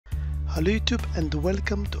Hello YouTube and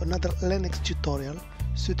welcome to another Linux tutorial.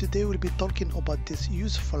 So today we'll be talking about this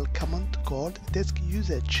useful command called disk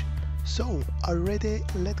usage. So are you ready?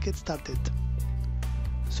 Let's get started.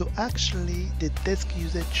 So actually the disk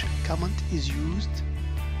usage command is used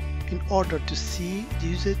in order to see the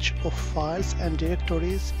usage of files and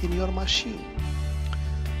directories in your machine.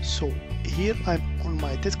 So here I'm on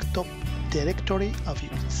my desktop directory, as you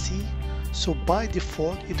can see. So by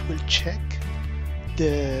default it will check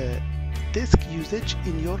the disk usage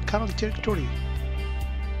in your current directory.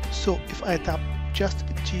 So if I tap just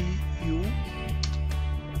GU,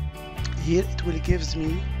 here it will gives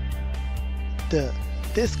me the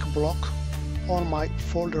disk block on my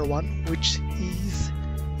folder 1, which is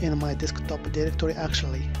in my desktop directory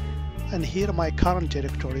actually, and here my current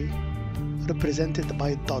directory represented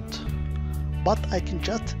by dot. But I can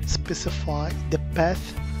just specify the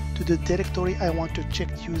path to the directory I want to check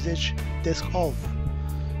usage disk of.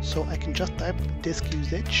 So I can just type disk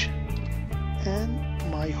usage and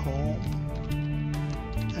my home,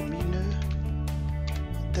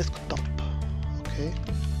 desktop. Okay,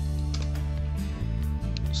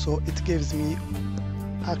 so it gives me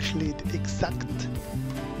actually the exact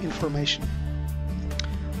information.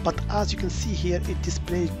 But as you can see here, it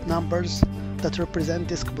displays numbers that represent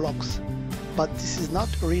disk blocks, but this is not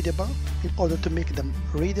readable. In order to make them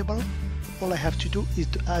readable, all I have to do is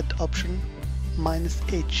to add option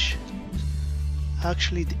 -H.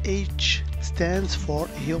 Actually the H stands for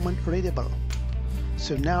human readable.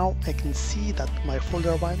 So now I can see that my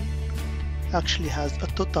folder 1 actually has a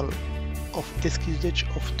total of disk usage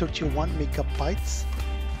of 31 megabytes,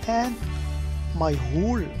 and my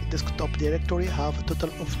whole desktop directory have a total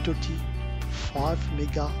of 35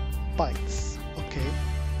 megabytes. Okay,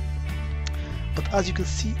 but as you can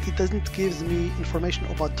see, it doesn't give me information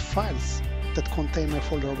about the files that contain my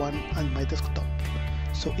folder 1 and my desktop.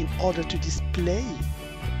 So in order to display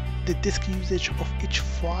the disk usage of each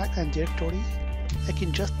file and directory, I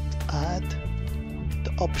can just add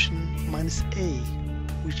the option -A,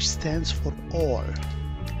 which stands for all.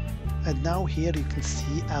 And now here you can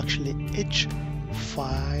see actually each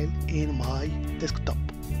file in my desktop.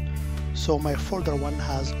 So my folder 1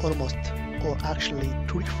 has almost, or actually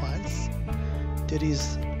 3 files. There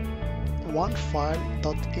is one file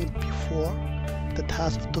 .mp4 that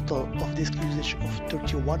has a total of disk usage of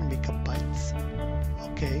 31 megabytes.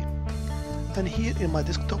 Okay, and here in my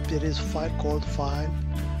desktop there is a file called file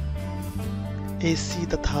AC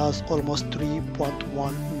that has almost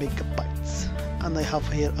 3.1 megabytes, and I have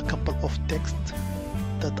here a couple of text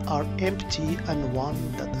that are empty and one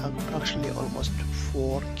that are actually almost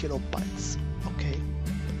 4 kilobytes. Okay,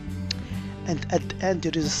 and at the end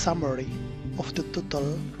there is a summary of the total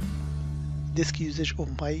disk usage of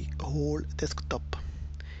my whole desktop.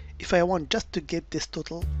 If I want just to get this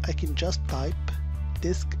total, I can just type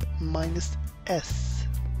disk -S,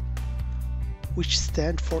 which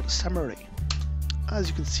stands for summary. As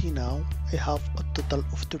you can see now, I have a total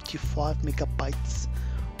of 35 megabytes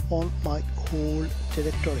on my whole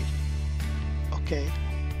directory. Okay,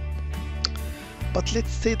 but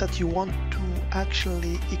let's say that you want to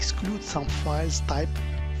actually exclude some files type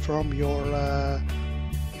from your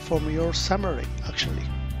summary actually.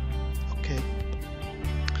 Okay,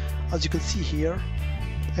 as you can see here,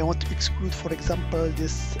 I want to exclude, for example,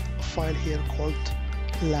 this file here called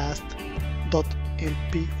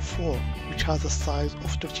last.mp4, which has a size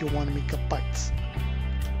of 31 megabytes.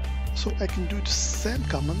 So I can do the same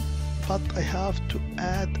command, but I have to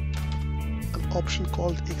add an option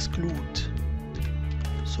called exclude.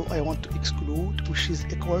 So I want to exclude, which is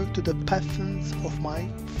equal to the paths of my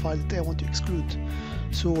file that I want to exclude.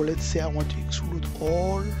 So let's say I want to exclude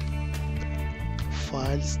all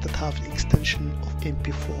files that have the extension of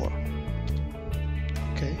mp4.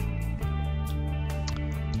 Okay,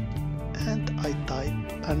 and I type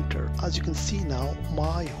enter. As you can see now,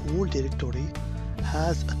 my whole directory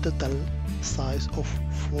has a total size of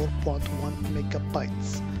 4.1 megabytes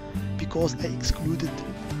because I excluded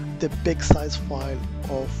the big size file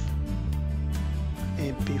of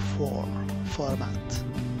mp4 format.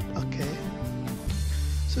 Okay,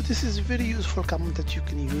 so this is a very useful command that you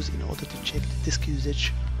can use in order to check the disk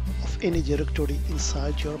usage of any directory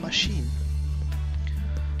inside your machine.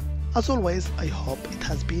 As always, I hope it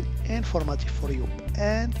has been informative for you,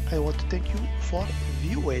 and I want to thank you for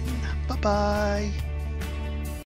viewing. Bye bye.